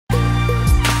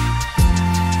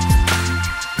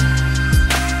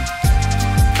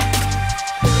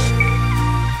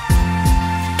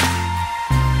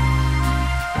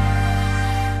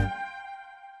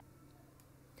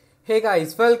Hey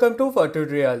guys, welcome to Fattu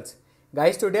tutorials.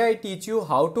 Guys, today I teach you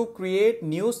how to create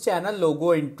news channel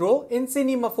logo intro in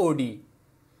Cinema 4D.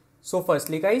 So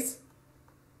firstly guys,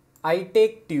 I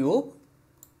take tube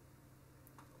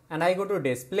and I go to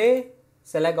display,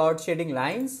 select out shading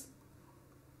lines.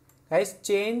 Guys,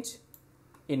 change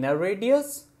inner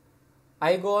radius.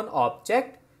 I go on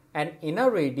object and inner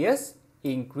radius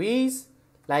increase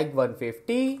like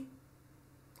 150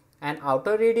 and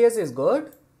outer radius is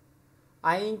good.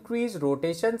 I increase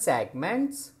rotation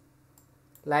segments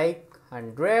like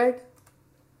 100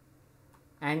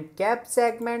 and cap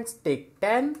segments take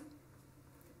 10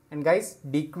 and guys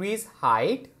decrease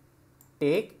height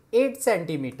take 8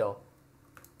 centimeter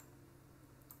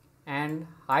and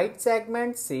height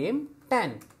segment same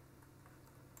 10.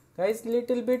 Guys,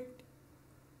 little bit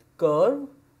curve,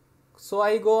 so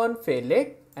I go on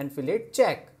fillet and fillet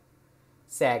check.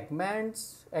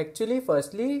 Segments, actually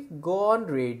firstly go on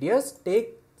radius,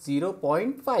 take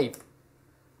 0.5.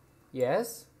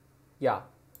 Yes, yeah,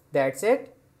 that's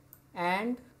it.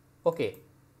 And okay,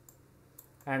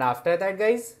 and after that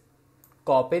guys,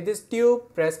 copy this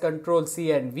tube, press Ctrl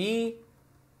C and V,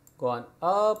 go on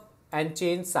up and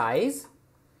change size.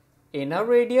 Inner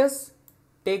radius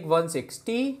take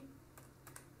 160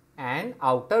 and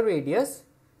outer radius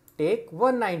take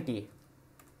 190.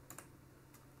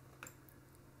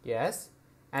 Yes,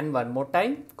 and one more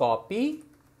time, copy,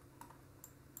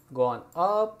 go on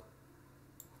up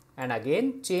and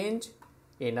again change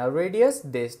inner radius,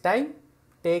 this time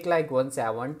take like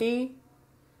 170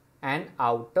 and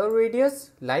outer radius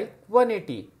like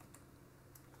 180.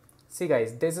 See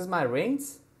guys, this is my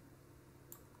rings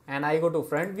and I go to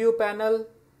front view panel.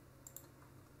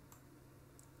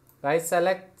 Guys,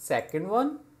 select second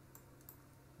one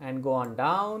and go on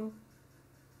down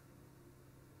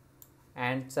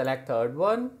and select third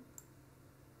one,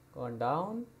 go on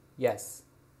down. Yes,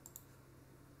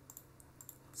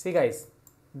 see guys,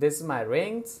 this is my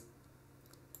rings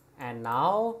and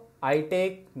now I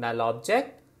take null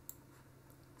object,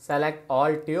 select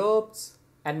all tubes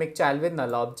and make child with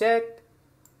null object.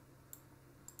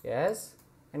 Yes,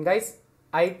 and guys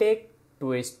I take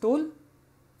twist tool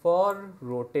for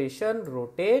rotation,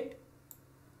 rotate,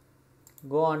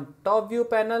 go on top view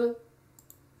panel,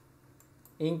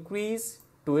 increase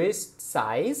twist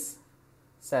size,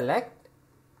 select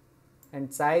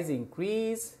and size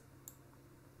increase.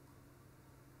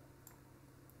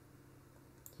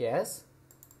 Yes,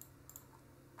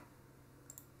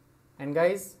 and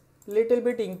guys little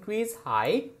bit increase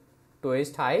height,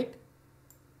 twist height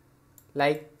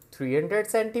like 300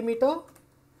 centimeter.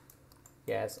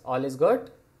 Yes, all is good.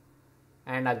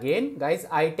 And again guys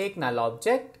I take null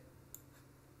object,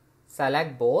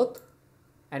 select both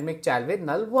and make child with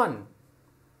null 1.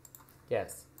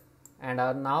 Yes, and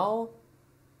now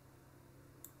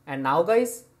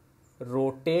guys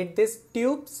rotate this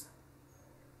tubes,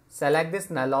 select this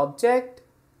null object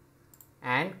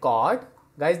and chord.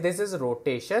 Guys, this is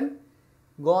rotation,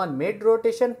 go on mid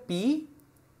rotation P,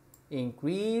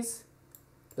 increase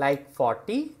like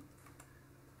 40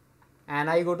 and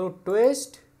I go to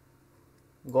twist,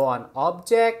 go on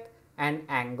object and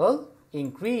angle,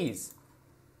 increase,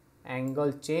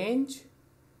 angle change.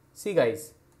 See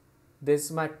guys, this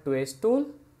is my twist tool,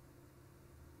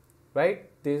 right?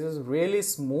 This is really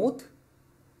smooth.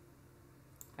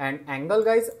 And angle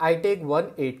guys I take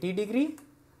 180 degree.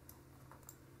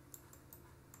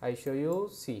 I show you,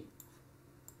 see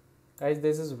guys,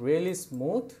 this is really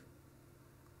smooth,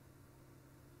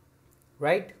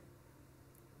 right?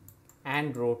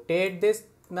 And rotate this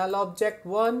null object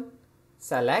 1,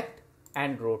 select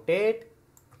and rotate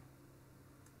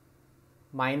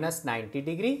minus 90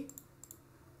 degree.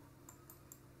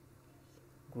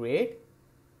 Great.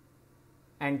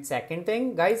 And second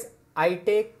thing guys, I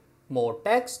take more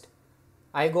text,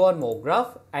 I go on more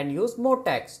graph and use more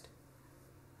text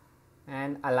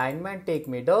and alignment take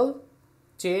middle,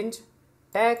 change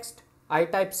text, I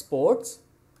type sports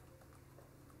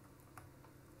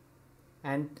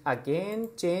and again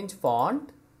change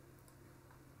font,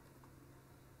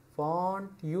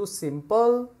 use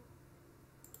simple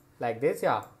like this.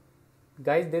 Yeah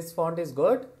guys, this font is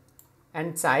good.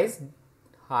 And size,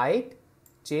 height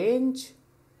change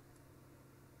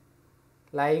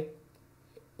like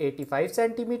 85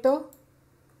 centimeter,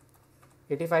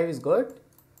 85 is good.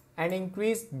 And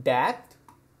increase depth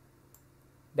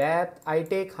I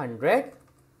take 100.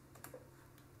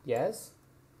 Yes,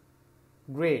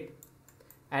 great.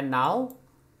 And now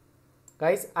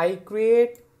guys I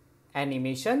create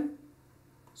animation,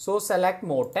 so select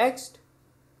more text,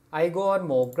 I go on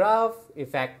more graph,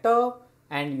 effector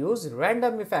and use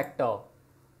random effector.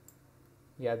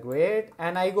 Yeah, great.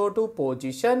 And I go to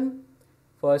position.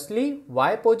 Firstly,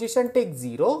 Y position take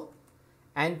 0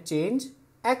 and change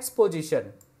X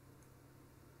position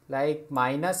like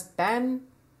 -10.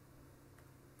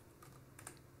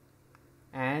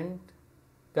 And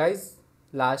guys,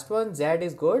 last one Z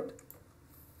is good,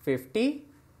 50.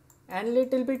 And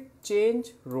little bit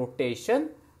change rotation.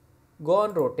 Go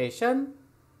on rotation,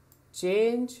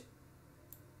 change.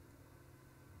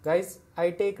 Guys,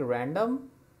 I take random.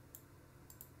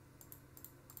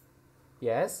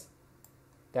 Yes,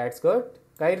 that's good.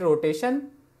 Guys, rotation,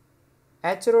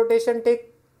 H rotation take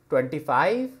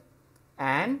 25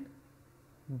 and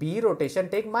B rotation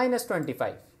take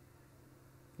 -25.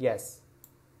 Yes.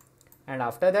 And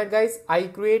after that, guys, I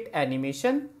create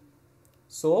animation.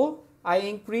 So I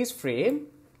increase frame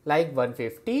like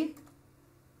 150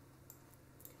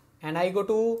 and I go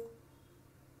to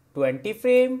 20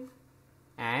 frame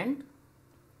and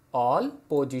all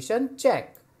position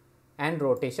check and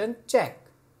rotation check.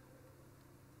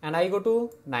 And I go to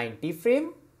 90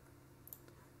 frame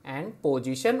and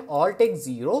position all take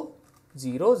 0,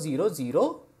 0, 0,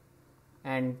 0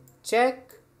 and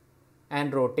check,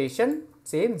 and rotation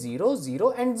same 0,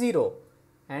 0 and 0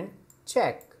 and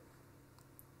check.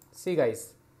 See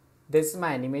guys, this is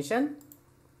my animation.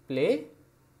 Play.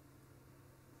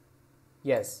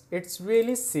 Yes, it's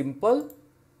really simple.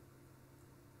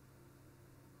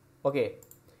 Okay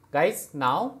guys,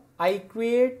 now I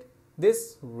create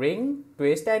this ring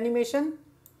twist animation.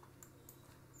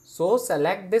 So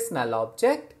select this null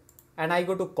object and I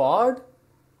go to chord.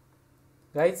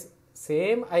 Guys,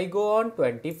 same I go on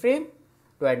 20 frame,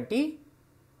 20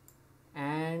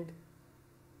 and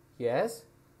yes,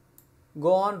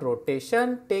 go on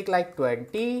rotation, take like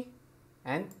 20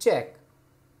 and check.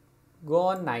 Go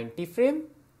on 90 frame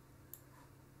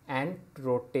and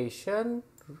rotation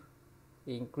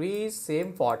increase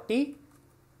same 40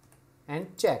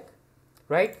 and check.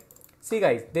 Right? See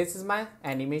guys, this is my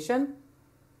animation.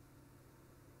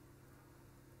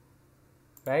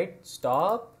 Right?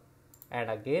 Stop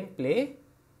and again play.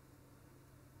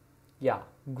 Yeah,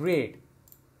 great.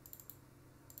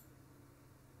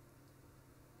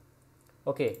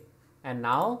 Okay, and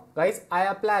now guys, I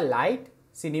apply light,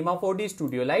 Cinema 4D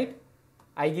Studio Light.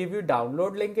 I give you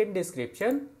download link in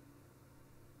description.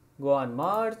 Go on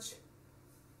merge.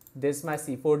 This is my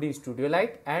C4D Studio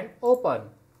Light and open.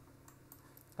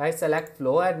 I select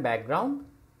flow and background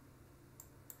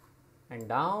and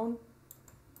down.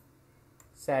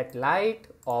 Set light,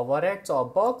 overhead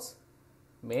softbox,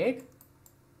 made,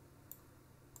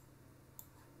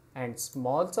 and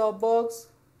small softbox,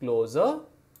 closer.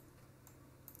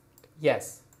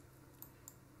 Yes.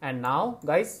 And now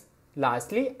guys,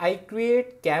 lastly I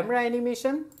create camera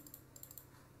animation.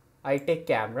 I take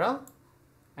camera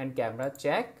and camera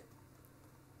check.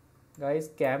 Guys,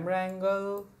 camera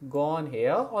angle, go on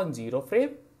here on 0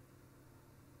 frame.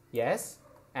 Yes,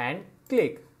 and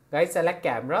click. Guys, select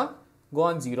camera, go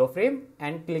on 0 frame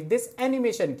and click this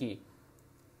animation key.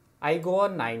 I go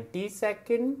on 90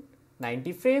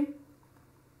 frame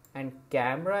and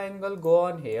camera angle, go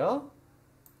on here.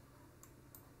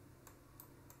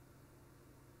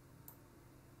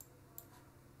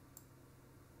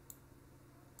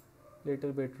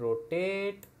 Little bit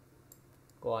rotate,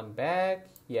 go on back,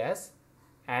 yes,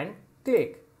 and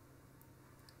click.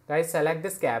 Guys, select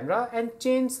this camera and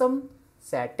change some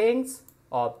settings,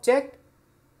 object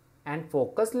and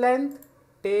focus length.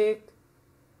 Take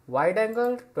wide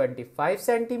angle 25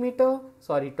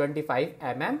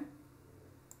 mm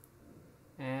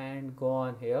and go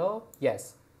on here,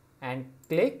 yes, and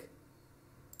click.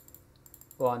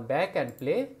 Go on back and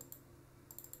play.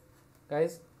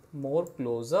 Guys, more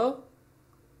closer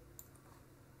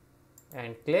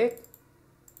and click.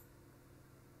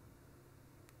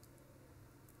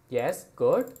 Yes,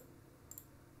 good.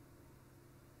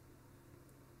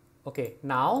 Okay,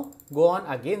 now go on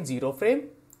again 0 frame,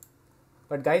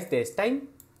 but guys, this time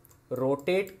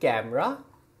rotate camera,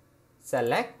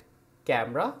 select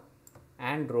camera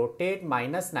and rotate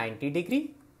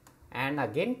 -90 and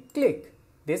again click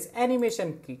this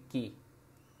animation key.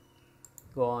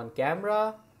 Go on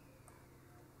camera.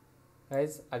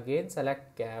 Guys, again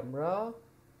select camera,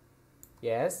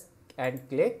 yes, and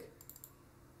click.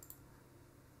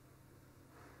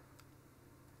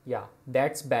 Yeah,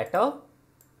 that's better.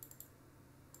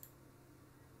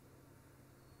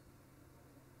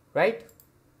 Right?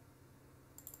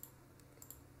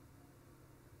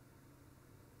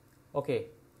 Okay,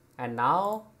 and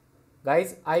now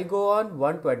guys, I go on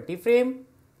 120 frame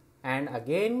and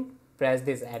again press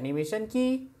this animation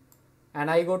key and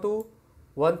I go to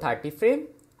 130 frame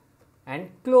and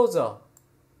closer.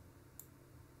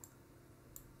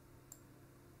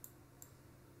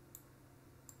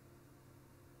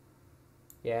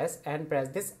 Yes, and press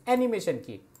this animation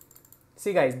key.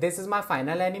 See guys, this is my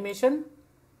final animation.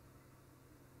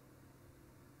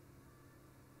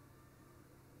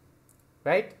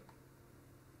 Right?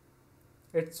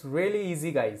 It's really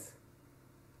easy guys.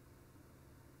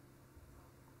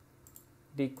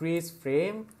 Decrease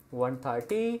frame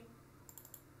 130.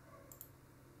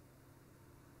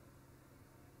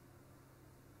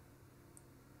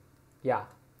 Yeah,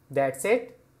 that's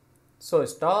it. So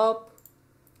stop.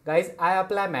 Guys, I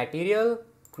apply material,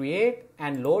 create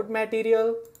and load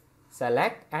material,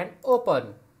 select and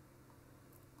open.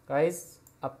 Guys,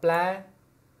 apply.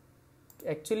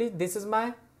 Actually, this is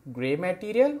my gray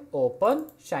material, open,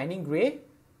 shining gray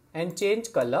and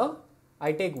change color.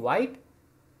 I take white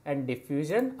and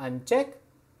diffusion, uncheck.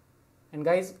 And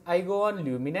guys, I go on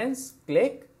luminance,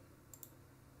 click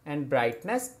and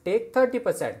brightness, take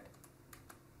 30%.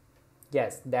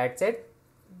 Yes, that's it.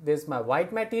 This is my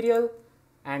white material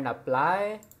and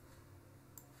apply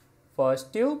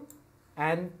first tube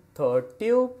and third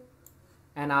tube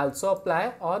and also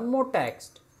apply on more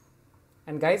text.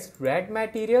 And guys, red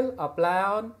material apply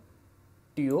on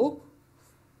tube,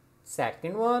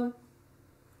 second one.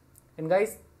 And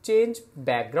guys, change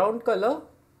background color,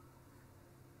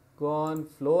 go on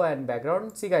flow and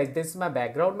background. See guys, this is my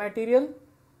background material,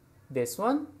 this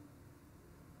one,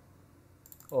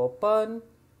 open,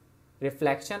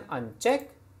 reflection uncheck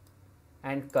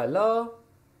and color,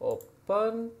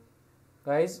 open.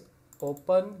 Guys,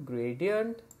 open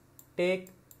gradient, take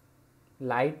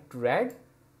light red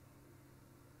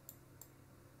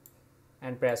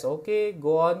and press OK.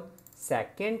 Go on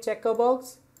second checker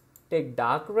box, take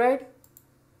dark red.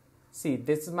 See,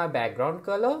 this is my background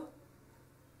color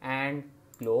and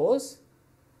close.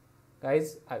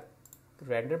 Guys,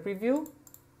 render preview.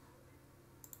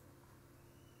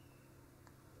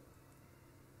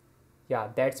 Yeah,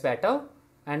 that's better.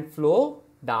 And flow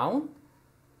down,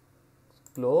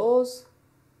 close.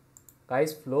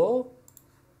 Guys, flow,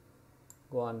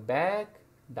 go on back,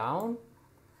 down.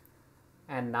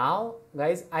 And now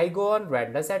guys, I go on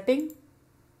render setting.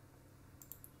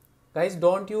 Guys,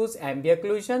 don't use ambient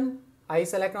occlusion. I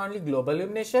select only global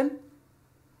illumination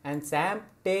and SAMP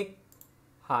take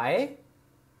high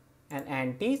and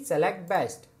anti select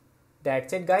best.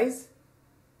 That's it guys.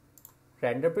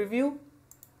 Render preview.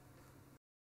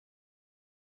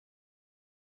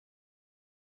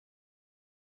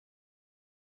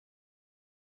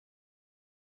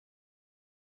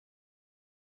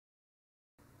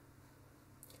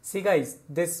 See guys,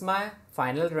 this is my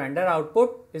final render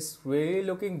output. Is really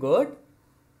looking good,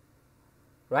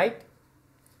 right?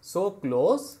 So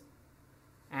close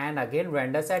and again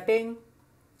render setting.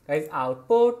 Guys,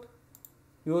 output,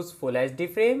 use full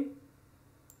HD frame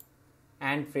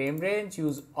and frame range,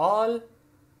 use all.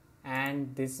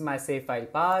 And this is my save file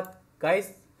path.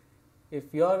 Guys, if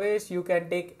you wish, you can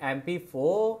take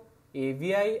MP4,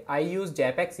 AVI. I use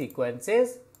JPEG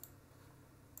sequences.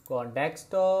 Go on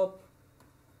desktop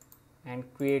and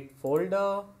create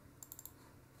folder,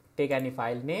 take any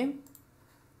file name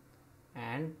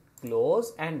and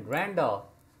close and render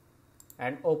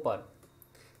and open.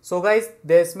 So guys,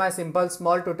 this my simple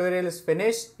small tutorial is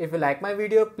finished. If you like my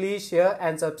video, please share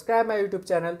and subscribe my YouTube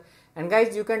channel. And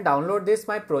guys, you can download this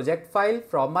my project file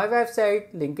from my website,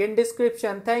 link in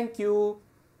description. Thank you.